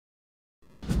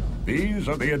These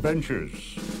are the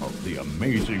adventures of the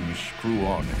amazing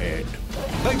Screw-On Head.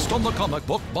 Based on the comic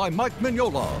book by Mike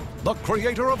Mignola, the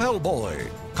creator of Hellboy,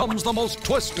 comes the most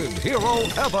twisted hero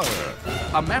ever.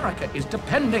 America is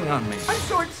depending on me. I'm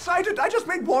so excited, I just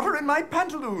made water in my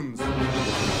pantaloons.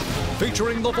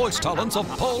 Featuring the voice talents of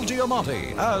Paul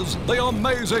Giamatti as the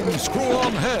amazing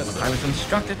Screw-On Head. I was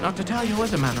instructed not to tell you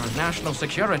as a matter of national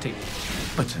security.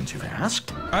 But since you've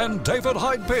asked... And David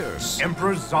Hyde Pierce.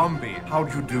 Emperor Zombie,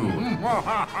 how'd you do?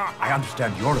 I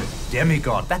understand you're a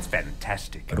demigod. That's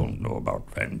fantastic. I don't know about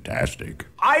fantastic.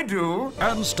 I do.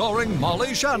 And starring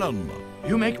Molly Shannon.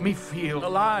 You make me feel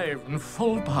alive and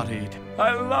full-bodied.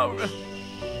 I love it.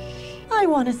 I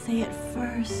want to say it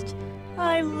first.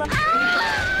 I love...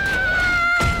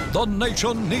 The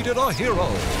nation needed a hero.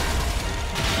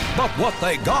 But what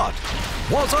they got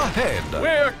was a head.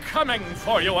 We're coming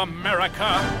for you,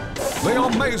 America. The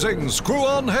amazing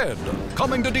Screw-On Head,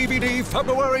 coming to DVD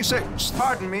February 6th.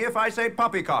 Pardon me if I say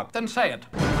poppycock. Then say it.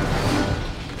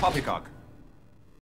 Poppycock.